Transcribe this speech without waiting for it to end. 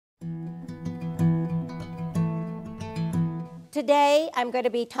Today, I'm going to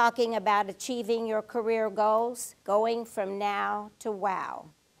be talking about achieving your career goals, going from now to wow.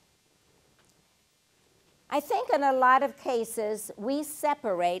 I think in a lot of cases, we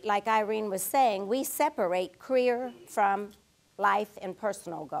separate, like Irene was saying, we separate career from life and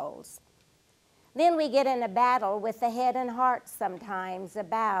personal goals. Then we get in a battle with the head and heart sometimes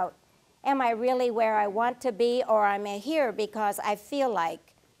about, am I really where I want to be, or am I here because I feel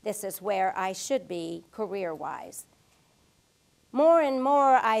like this is where I should be career-wise? More and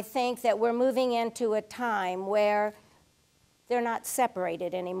more, I think that we're moving into a time where they're not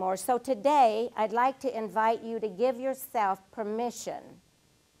separated anymore. So today, I'd like to invite you to give yourself permission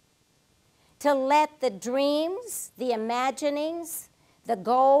to let the dreams, the imaginings, the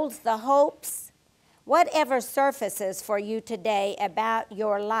goals, the hopes, whatever surfaces for you today about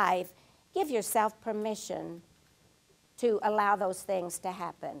your life, give yourself permission to allow those things to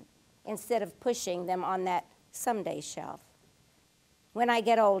happen instead of pushing them on that someday shelf. When I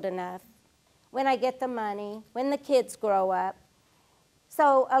get old enough, when I get the money, when the kids grow up.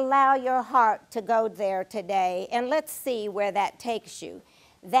 So allow your heart to go there today, and let's see where that takes you.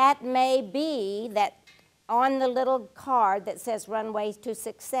 That may be that on the little card that says Runways to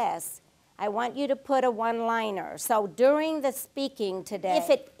Success, I want you to put a one-liner. So during the speaking today, if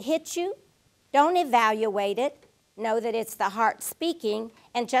it hits you, don't evaluate it. Know that it's the heart speaking,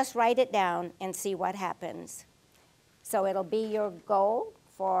 and just write it down and see what happens. So it'll be your goal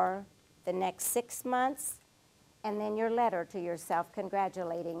for the next 6 months, and then your letter to yourself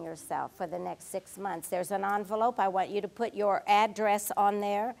congratulating yourself for the next 6 months. There's an envelope. I want you to put your address on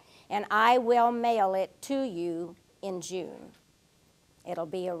there, and I will mail it to you in June. It'll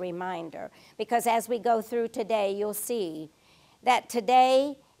be a reminder, because as we go through today, you'll see that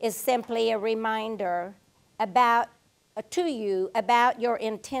today is simply a reminder to you about your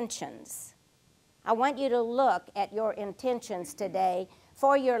intentions. I want you to look at your intentions today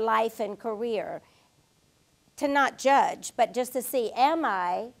for your life and career, to not judge, but just to see, am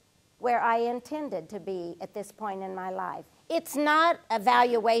I where I intended to be at this point in my life? It's not an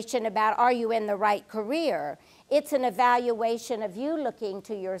evaluation about are you in the right career. It's an evaluation of you looking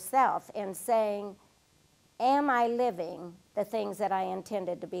to yourself and saying, am I living the things that I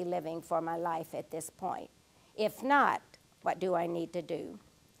intended to be living for my life at this point? If not, what do I need to do?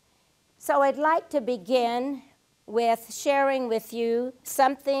 So I'd like to begin with sharing with you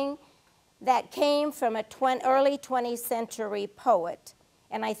something that came from an early 20th century poet,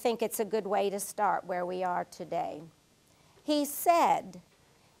 and I think it's a good way to start where we are today. He said,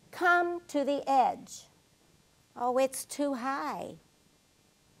 "Come to the edge." Oh, it's too high.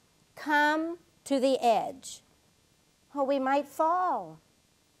 Come to the edge. Oh, we might fall.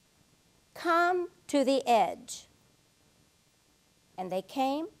 Come to the edge. And they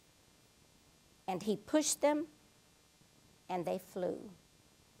came, and he pushed them, and they flew.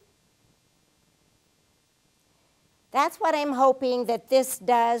 That's what I'm hoping that this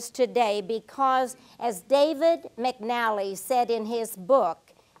does today, because as David McNally said in his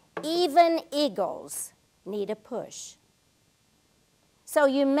book, even eagles need a push. So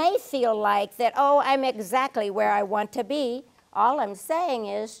you may feel like that, oh, I'm exactly where I want to be. All I'm saying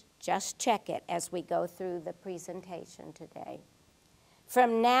is just check it as we go through the presentation today.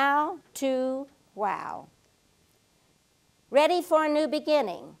 From now to wow. Ready for a new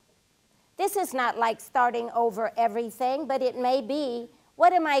beginning. This is not like starting over everything, but it may be,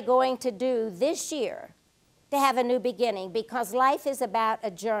 what am I going to do this year to have a new beginning? Because life is about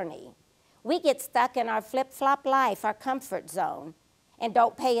a journey. We get stuck in our flip-flop life, our comfort zone, and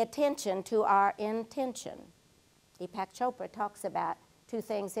don't pay attention to our intention. Deepak Chopra talks about two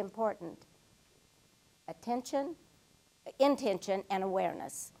things important: intention, and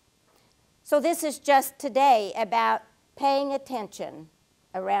awareness. So this is just today about paying attention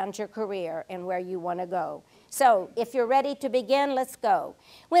around your career and where you want to go. So if you're ready to begin, let's go.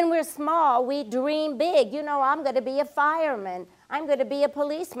 When we're small, we dream big. You know, I'm going to be a fireman. I'm going to be a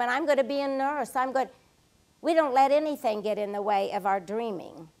policeman. I'm going to be a nurse. We don't let anything get in the way of our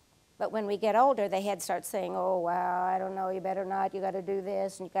dreaming. But when we get older, the head starts saying, oh, wow, I don't know, you better not, you got to do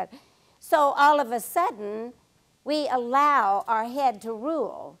this. And you got. So all of a sudden, we allow our head to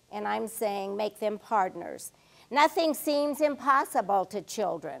rule. And I'm saying make them partners. Nothing seems impossible to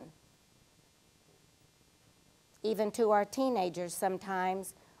children, even to our teenagers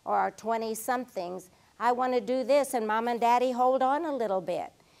sometimes, or our 20-somethings. I want to do this, and Mom and Daddy hold on a little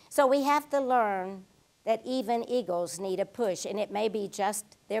bit. So we have to learn that even eagles need a push, and it may be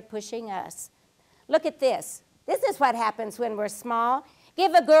just they're pushing us. Look at this. This is what happens when we're small.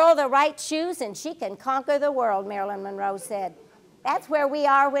 Give a girl the right shoes, and she can conquer the world, Marilyn Monroe said. That's where we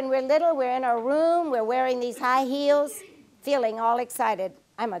are when we're little. We're in our room. We're wearing these high heels. feeling all excited.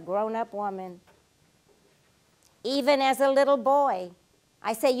 I'm a grown-up woman. Even as a little boy,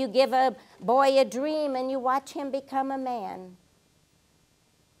 I say you give a boy a dream and you watch him become a man.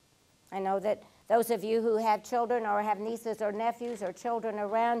 I know that those of you who have children or have nieces or nephews or children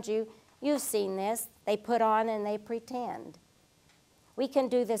around you, you've seen this. They put on and they pretend. We can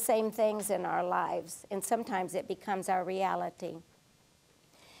do the same things in our lives, and sometimes it becomes our reality.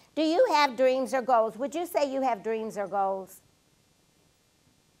 Do you have dreams or goals? Would you say you have dreams or goals?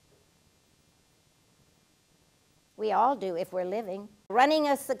 We all do if we're living. Running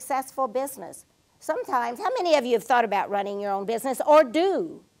a successful business. Sometimes, how many of you have thought about running your own business or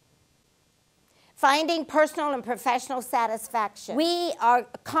do? Finding personal and professional satisfaction. We are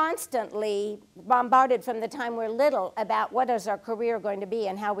constantly bombarded from the time we're little about what is our career going to be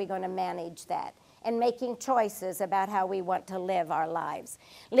and how we're going to manage that, and making choices about how we want to live our lives.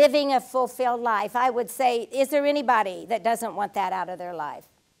 Living a fulfilled life. I would say, is there anybody that doesn't want that out of their life?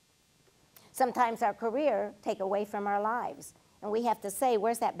 Sometimes our career take away from our lives, and we have to say,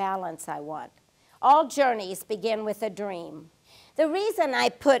 where's that balance I want? All journeys begin with a dream. The reason I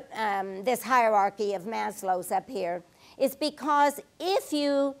put this hierarchy of Maslow's up here is because if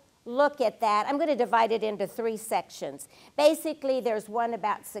you look at that, I'm going to divide it into 3 sections. Basically, there's one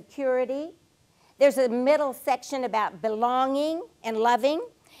about security. There's a middle section about belonging and loving.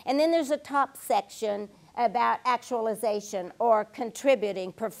 And then there's a top section about actualization or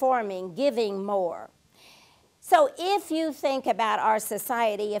contributing, performing, giving more. So if you think about our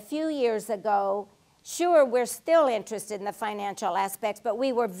society a few years ago, sure, we're still interested in the financial aspects, but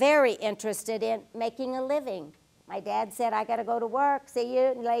we were very interested in making a living. My dad said, I got to go to work, see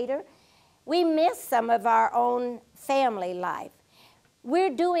you later. We miss some of our own family life.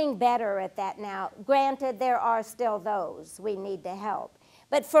 We're doing better at that now. Granted, there are still those we need to help.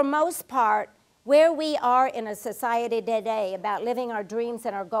 But for most part, where we are in a society today about living our dreams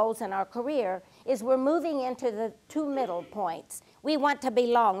and our goals and our career is we're moving into the 2 middle points. We want to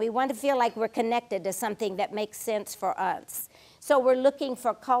belong. We want to feel like we're connected to something that makes sense for us. So we're looking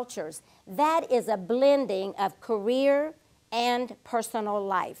for cultures. That is a blending of career and personal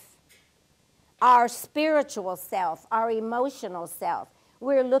life. Our spiritual self, our emotional self,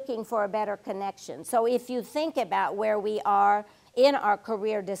 we're looking for a better connection. So if you think about where we are in our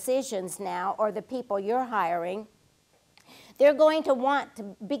career decisions now, or the people you're hiring, they're going to want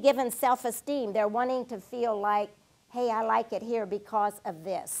to be given self-esteem. They're wanting to feel like, hey, I like it here because of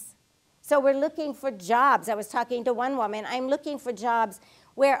this. So we're looking for jobs. I was talking to one woman. I'm looking for jobs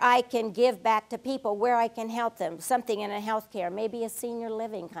where I can give back to people, where I can help them, something in a healthcare, maybe a senior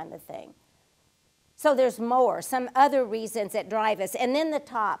living kind of thing. So there's more, some other reasons that drive us. And then the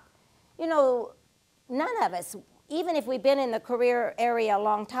top, you know, none of us, even if we've been in the career area a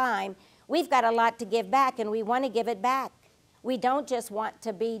long time, we've got a lot to give back, and we want to give it back. We don't just want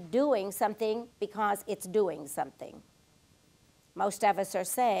to be doing something because it's doing something. Most of us are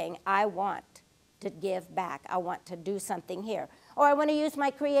saying, I want to give back. I want to do something here. Or I want to use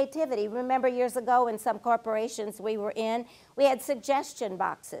my creativity. Remember years ago in some corporations we were in, we had suggestion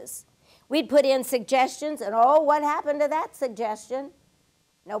boxes. We'd put in suggestions, and oh, what happened to that suggestion?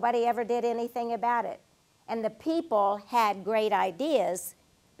 Nobody ever did anything about it. And the people had great ideas,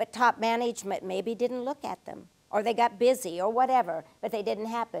 but top management maybe didn't look at them, or they got busy, or whatever, but they didn't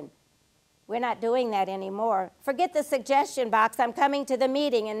happen. We're not doing that anymore. Forget the suggestion box. I'm coming to the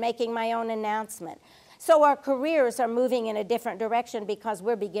meeting and making my own announcement. So our careers are moving in a different direction because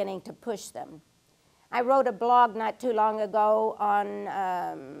we're beginning to push them. I wrote a blog not too long ago on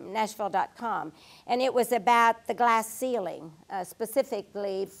Nashville.com, and it was about the glass ceiling,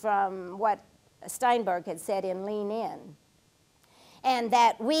 specifically from what Steinberg had said in Lean In, and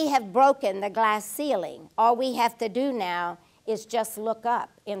that we have broken the glass ceiling. All we have to do now is just look up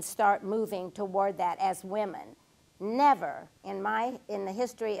and start moving toward that as women. Never in the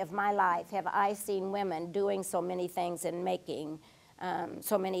history of my life have I seen women doing so many things and making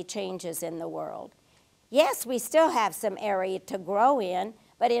so many changes in the world. Yes, we still have some area to grow in,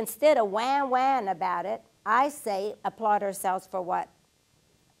 but instead of wham-wham about it, I say applaud ourselves for what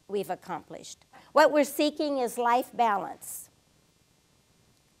we've accomplished. What we're seeking is life balance.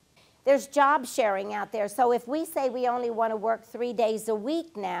 There's job sharing out there. So if we say we only want to work 3 days a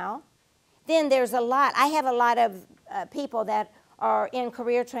week now, then there's a lot. I have a lot of people that are in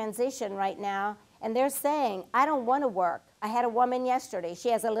career transition right now, and they're saying, I don't want to work. I had a woman yesterday.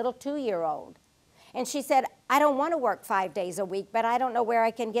 She has a little 2-year-old. And she said, I don't want to work 5 days a week, but I don't know where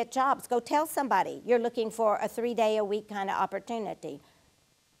I can get jobs. Go tell somebody you're looking for a 3-day-a-week kind of opportunity.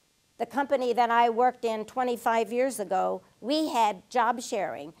 The company that I worked in 25 years ago, we had job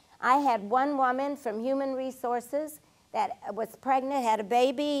sharing. I had one woman from human resources that was pregnant, had a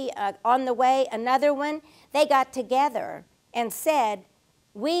baby on the way, another one. They got together and said,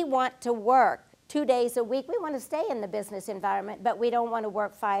 we want to work 2 days a week. We want to stay in the business environment, but we don't want to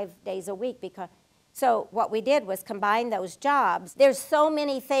work 5 days a week. So what we did was combine those jobs. There's so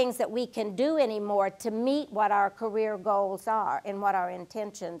many things that we can do anymore to meet what our career goals are and what our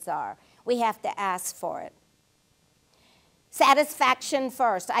intentions are. We have to ask for it. Satisfaction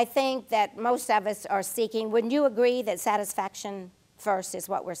first. I think that most of us are seeking, wouldn't you agree that satisfaction first is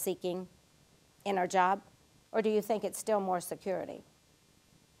what we're seeking in our job? Or do you think it's still more security?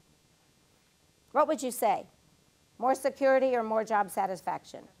 What would you say? More security or more job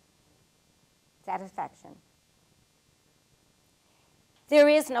satisfaction? Satisfaction. There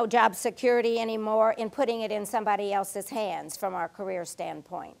is no job security anymore in putting it in somebody else's hands from our career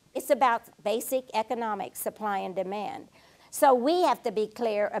standpoint. It's about basic economics, supply and demand. So we have to be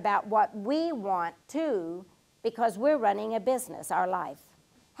clear about what we want too, because we're running a business, our life.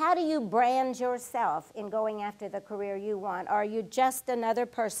 How do you brand yourself in going after the career you want? Are you just another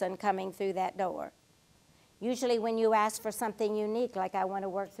person coming through that door? Usually when you ask for something unique, like I want to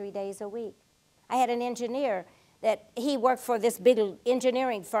work 3 days a week. I had an engineer that he worked for this big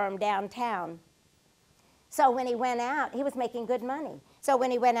engineering firm downtown. So when he went out, he was making good money. So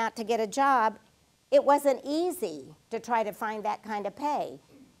when he went out to get a job, it wasn't easy to try to find that kind of pay.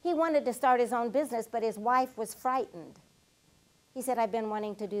 He wanted to start his own business, but his wife was frightened. He said, I've been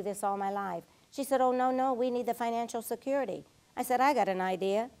wanting to do this all my life. She said, oh, no, we need the financial security. I said, I got an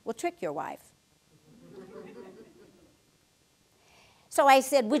idea. We'll trick your wife. So I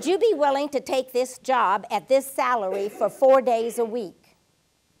said, would you be willing to take this job at this salary for 4 days a week?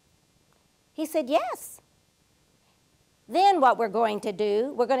 He said, yes. Then what we're going to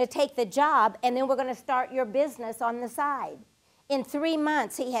do, we're going to take the job, and then we're going to start your business on the side. In 3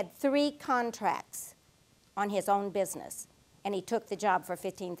 months, he had 3 contracts on his own business, and he took the job for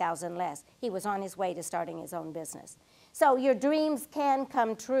 $15,000 less. He was on his way to starting his own business. So your dreams can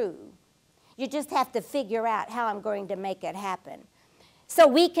come true. You just have to figure out how I'm going to make it happen. So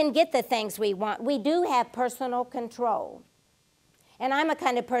we can get the things we want. We do have personal control. And I'm a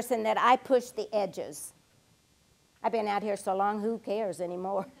kind of person that I push the edges. I've been out here so long, who cares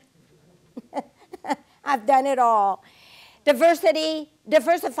anymore? I've done it all.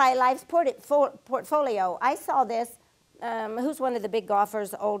 Diversify life's portfolio. I saw this. Who's one of the big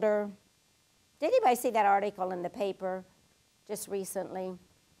golfers, older? Did anybody see that article in the paper just recently?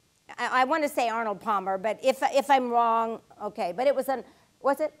 I want to say Arnold Palmer, but if I'm wrong, okay. But it was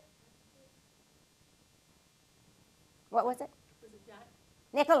was it? What was it? Was it Jack?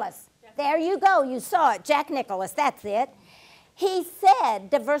 Nicholas. Jack. There you go. You saw it. Jack Nicholas. That's it. He said,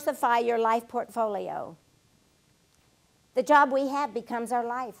 diversify your life portfolio. The job we have becomes our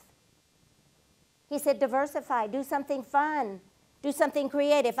life. He said, diversify. Do something fun. Do something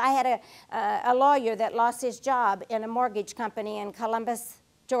creative. I had a lawyer that lost his job in a mortgage company in Columbus,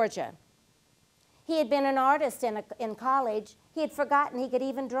 Georgia. He had been an artist in college. He had forgotten he could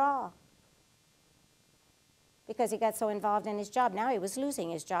even draw because he got so involved in his job. Now he was losing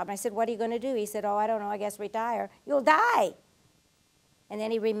his job. And I said, what are you going to do? He said, oh, I don't know, I guess retire. You'll die. And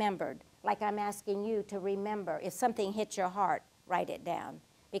then he remembered, like I'm asking you to remember. If something hits your heart, write it down,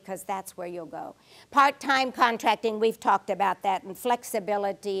 because that's where you'll go. Part-time contracting, we've talked about that, and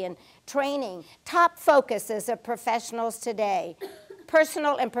flexibility and training. Top focuses of professionals today.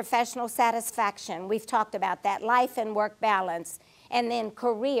 Personal and professional satisfaction, we've talked about that. Life and work balance. And then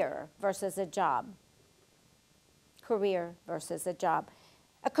career versus a job. Career versus a job.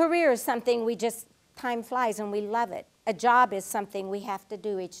 A career is something we just, time flies and we love it. A job is something we have to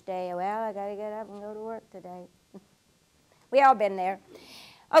do each day. Well, I got to get up and go to work today. We all been there.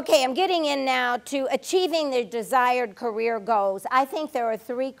 Okay, I'm getting in now to achieving the desired career goals. I think there are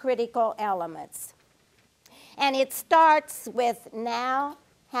 3 critical elements. And it starts with now,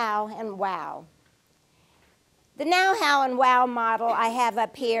 how, and wow. The now, how, and wow model I have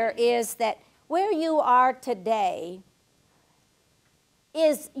up here is that where you are today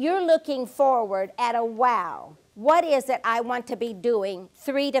is you're looking forward at a wow. What is it I want to be doing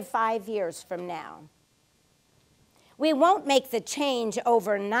 3 to 5 years from now? We won't make the change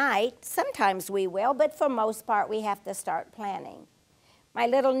overnight. Sometimes we will, but for most part, we have to start planning. My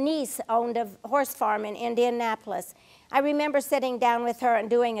little niece owned a horse farm in Indianapolis. I remember sitting down with her and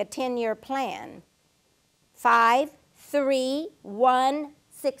doing a 10-year plan. 5, 3, 1,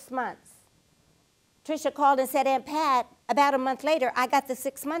 6 months. Patricia called and said, Aunt Pat, about a month later, I got the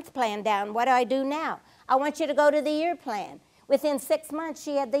 6-month plan down. What do I do now? I want you to go to the year plan. Within 6 months,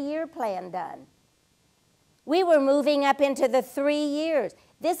 she had the year plan done. We were moving up into the 3 years.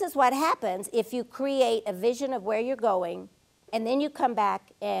 This is what happens if you create a vision of where you're going, and then you come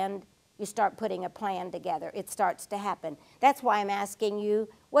back and you start putting a plan together. It starts to happen. That's why I'm asking you,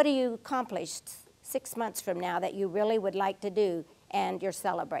 what do you accomplish 6 months from now that you really would like to do and you're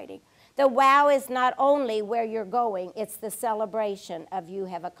celebrating? The wow is not only where you're going, it's the celebration of you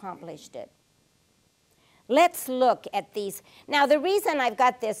have accomplished it. Let's look at these. Now, the reason I've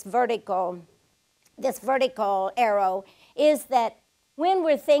got this vertical arrow is that when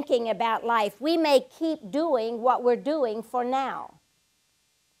we're thinking about life, we may keep doing what we're doing for now.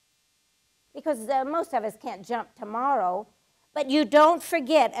 Because most of us can't jump tomorrow, but you don't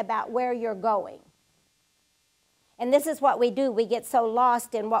forget about where you're going. And this is what we do. We get so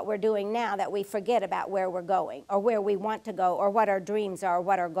lost in what we're doing now that we forget about where we're going or where we want to go or what our dreams are or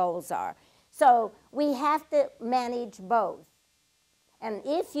what our goals are. So we have to manage both. And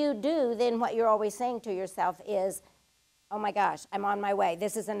if you do, then what you're always saying to yourself is, oh my gosh, I'm on my way.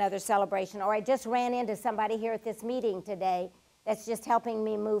 This is another celebration. Or I just ran into somebody here at this meeting today that's just helping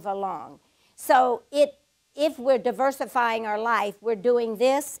me move along. So if we're diversifying our life, we're doing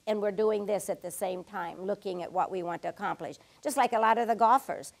this and we're doing this at the same time, looking at what we want to accomplish. Just like a lot of the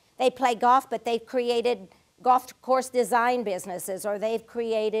golfers. They play golf, but they've created golf course design businesses, or they've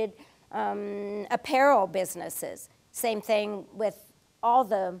created apparel businesses. Same thing with all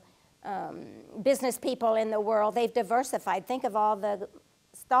the business people in the world. They've diversified. Think of all the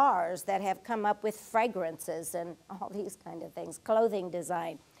stars that have come up with fragrances and all these kind of things, clothing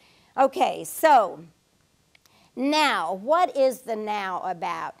design. Okay, so now, what is the now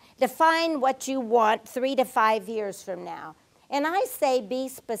about? Define what you want 3 to 5 years from now. And I say be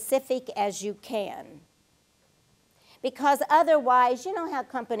specific as you can. Because otherwise, you know how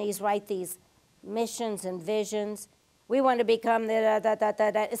companies write these missions and visions? We want to become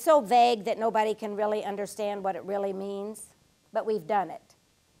the. It's so vague that nobody can really understand what it really means, but we've done it.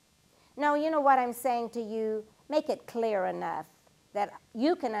 No, you know what I'm saying to you? Make it clear enough that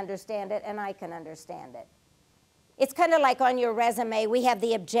you can understand it and I can understand it. It's kind of like on your resume, we have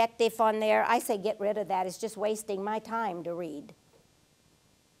the objective on there. I say get rid of that. It's just wasting my time to read.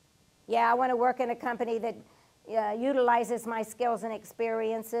 Yeah, I want to work in a company that utilizes my skills and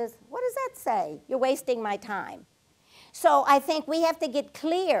experiences. What does that say? You're wasting my time. So I think we have to get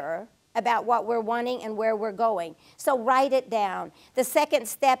clear about what we're wanting and where we're going. So write it down. The second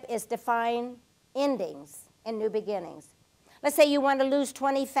step is define endings and new beginnings. Let's say you want to lose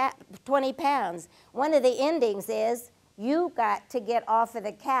 20 pounds. One of the endings is you got to get off of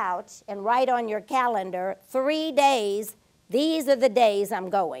the couch and write on your calendar 3 days, these are the days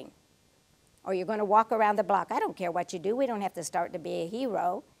I'm going. Or you're going to walk around the block. I don't care what you do. We don't have to start to be a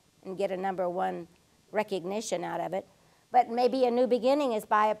hero and get a #1 recognition out of it. But maybe a new beginning is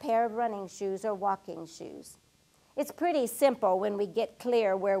buy a pair of running shoes or walking shoes. It's pretty simple when we get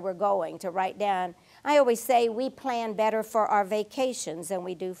clear where we're going to write down. I always say we plan better for our vacations than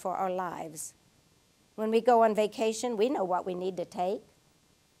we do for our lives. When we go on vacation, we know what we need to take.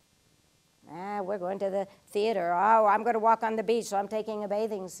 We're going to the theater. Oh, I'm going to walk on the beach, so I'm taking a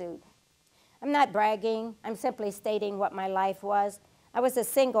bathing suit. I'm not bragging. I'm simply stating what my life was. I was a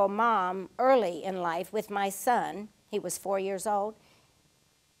single mom early in life with my son. He was 4 years old.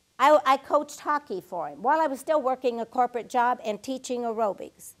 I coached hockey for him while I was still working a corporate job and teaching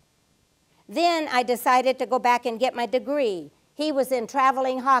aerobics. Then I decided to go back and get my degree. He was in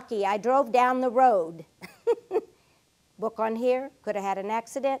traveling hockey. I drove down the road. Book on here, could have had an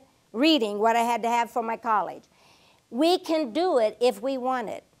accident. Reading what I had to have for my college. We can do it if we want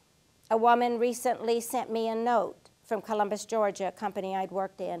it. A woman recently sent me a note from Columbus, Georgia, a company I'd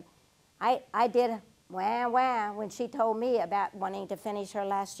worked in. I did wah when she told me about wanting to finish her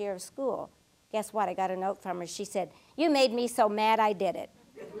last year of school. Guess what? I got a note from her. She said, "You made me so mad I did it."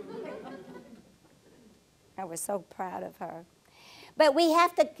 I was so proud of her. But we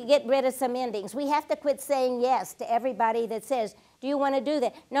have to get rid of some endings. We have to quit saying yes to everybody that says, "Do you want to do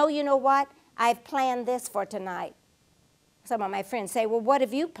that?" No, you know what? I've planned this for tonight. Some of my friends say, "Well, what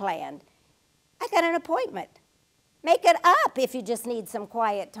have you planned?" I got an appointment. Make it up if you just need some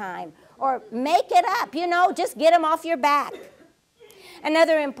quiet time. Or make it up, you know, just get them off your back.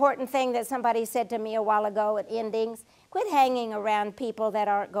 Another important thing that somebody said to me a while ago at endings, quit hanging around people that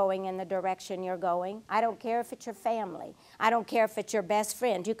aren't going in the direction you're going. I don't care if it's your family. I don't care if it's your best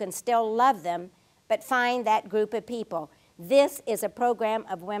friend. You can still love them, but find that group of people. This is a program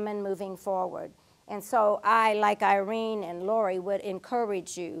of women moving forward. And so I, like Irene and Lori, would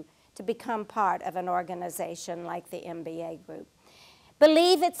encourage you to become part of an organization like the MBA group.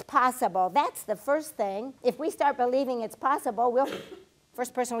 Believe it's possible. That's the first thing. If we start believing it's possible,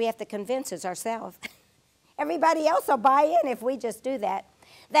 first person we have to convince is ourselves. Everybody else will buy in if we just do that.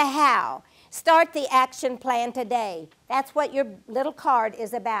 The how. Start the action plan today. That's what your little card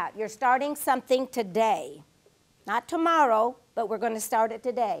is about. You're starting something today. Not tomorrow, but we're going to start it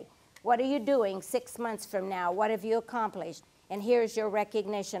today. What are you doing 6 months from now? What have you accomplished? And here's your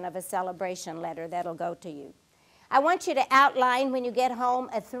recognition of a celebration letter that'll go to you. I want you to outline when you get home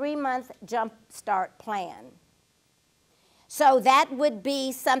a 3-month jump start plan. So that would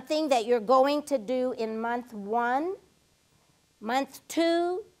be something that you're going to do in month 1, month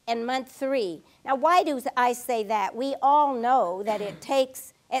 2, and month 3. Now, why do I say that? We all know that it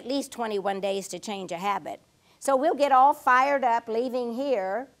takes at least 21 days to change a habit. So we'll get all fired up leaving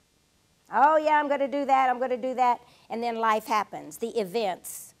here. Oh, yeah, I'm going to do that, I'm going to do that. And then life happens, the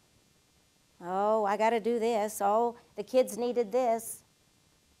events. Oh, I got to do this. Oh, the kids needed this.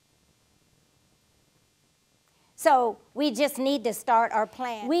 So we just need to start our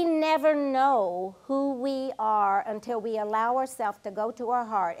plan. We never know who we are until we allow ourselves to go to our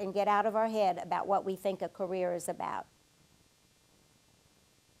heart and get out of our head about what we think a career is about.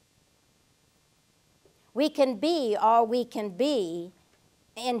 We can be all we can be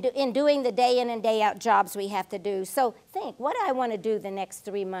in doing the day in and day out jobs we have to do. So think, what do I want to do the next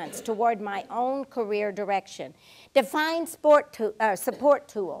 3 months toward my own career direction? Define support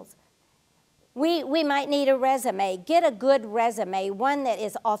tools. We might need a resume. Get a good resume, one that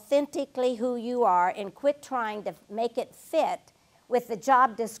is authentically who you are, and quit trying to make it fit with the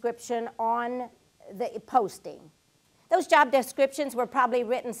job description on the posting. Those job descriptions were probably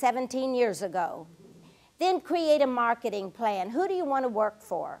written 17 years ago. Then create a marketing plan. Who do you want to work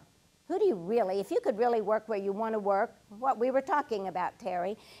for? Who do you really, if you could really work where you want to work, what we were talking about,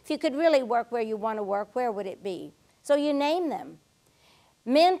 Terry, if you could really work where you want to work, where would it be? So you name them.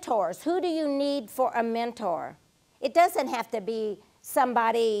 Mentors. Who do you need for a mentor? It doesn't have to be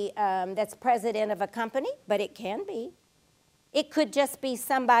somebody that's president of a company, but it can be. It could just be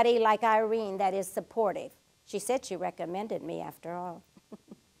somebody like Irene that is supportive. She said she recommended me after all.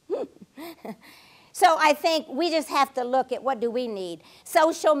 So I think we just have to look at what do we need.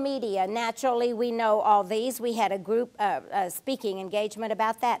 Social media, naturally we know all these. We had a group speaking engagement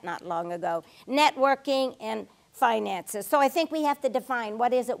about that not long ago. Networking and finances. So I think we have to define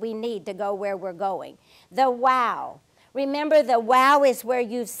what is it we need to go where we're going. The wow. Remember, the wow is where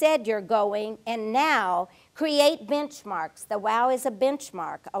you've said you're going, and now create benchmarks. The wow is a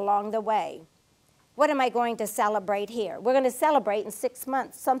benchmark along the way. What am I going to celebrate here? We're going to celebrate in 6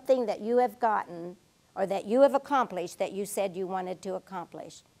 months something that you have gotten or that you have accomplished that you said you wanted to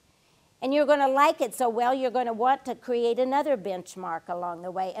accomplish. And you're going to like it so well, you're going to want to create another benchmark along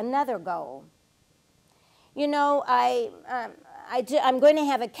the way, another goal. You know, I'm going to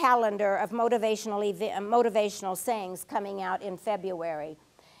have a calendar of motivational sayings coming out in February.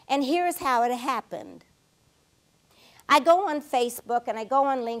 And here's how it happened. I go on Facebook and I go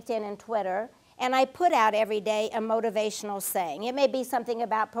on LinkedIn and Twitter, and I put out every day a motivational saying. It may be something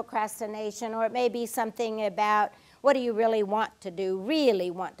about procrastination, or it may be something about what do you really want to do,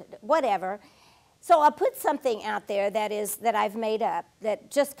 whatever. So I'll put something out there that I've made up,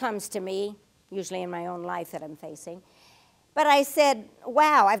 that just comes to me, usually in my own life that I'm facing. But I said,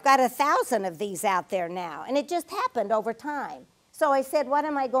 wow, I've got 1,000 of these out there now. And it just happened over time. So I said, what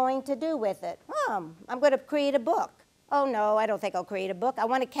am I going to do with it? Oh, I'm going to create a book. Oh, no, I don't think I'll create a book. I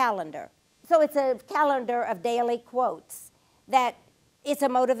want a calendar. So it's a calendar of daily quotes that it's a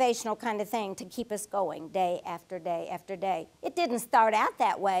motivational kind of thing to keep us going day after day after day. It didn't start out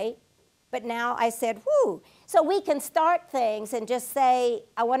that way, but now I said, whoo. So we can start things and just say,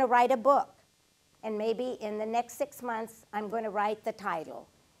 I want to write a book. And maybe in the next 6 months, I'm going to write the title.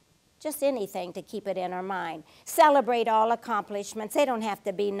 Just anything to keep it in our mind. Celebrate all accomplishments. They don't have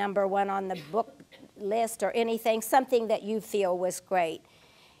to be #1 on the book list or anything, something that you feel was great.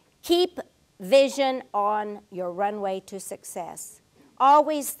 Keep vision on your runway to success.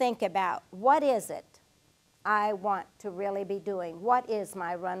 Always think about, what is it I want to really be doing? What is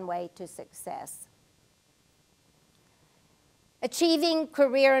my runway to success? Achieving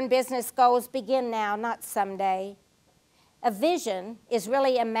career and business goals begin now, not someday. A vision is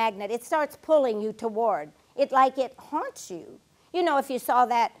really a magnet. It starts pulling you toward. It haunts you. You know, if you saw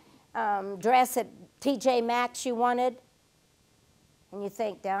that dress at TJ Maxx you wanted, and you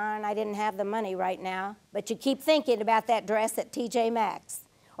think, darn, I didn't have the money right now, but you keep thinking about that dress at TJ Maxx,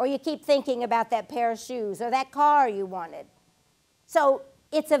 or you keep thinking about that pair of shoes or that car you wanted. So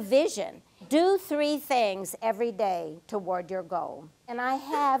it's a vision. Do 3 things every day toward your goal. And I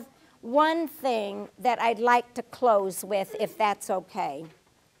have one thing that I'd like to close with, if that's okay.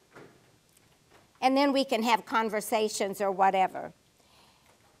 And then we can have conversations or whatever.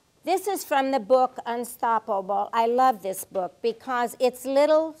 This is from the book Unstoppable. I love this book because it's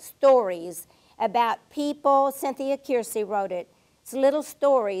little stories about people. Cynthia Kiersey wrote it. It's little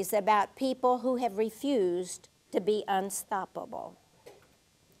stories about people who have refused to be unstoppable.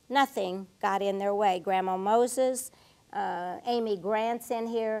 Nothing got in their way. Grandma Moses, Amy Grant's in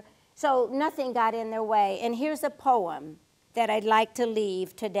here. So nothing got in their way. And here's a poem that I'd like to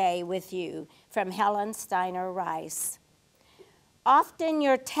leave today with you from Helen Steiner Rice. Often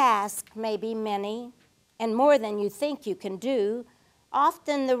your task may be many and more than you think you can do.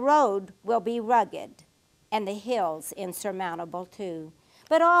 Often the road will be rugged and the hills insurmountable too.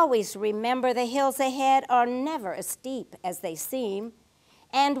 But always remember the hills ahead are never as steep as they seem.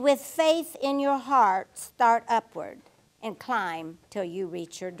 And with faith in your heart, start upward and climb till you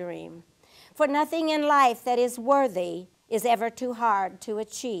reach your dream. For nothing in life that is worthy is ever too hard to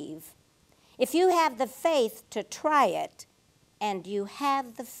achieve. If you have the faith to try it, and you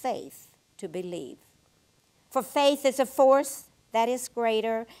have the faith to believe. For faith is a force that is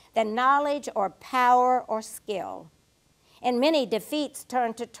greater than knowledge or power or skill. And many defeats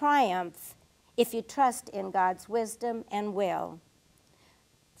turn to triumph if you trust in God's wisdom and will.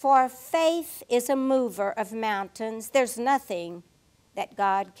 For faith is a mover of mountains. There's nothing that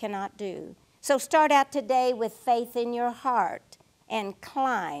God cannot do. So start out today with faith in your heart and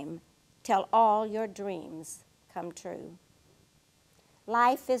climb till all your dreams come true.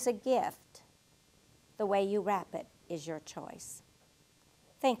 Life is a gift. The way you wrap it is your choice.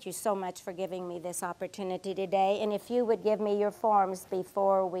 Thank you so much for giving me this opportunity today. And if you would give me your forms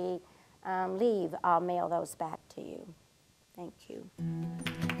before we leave, I'll mail those back to you. Thank you.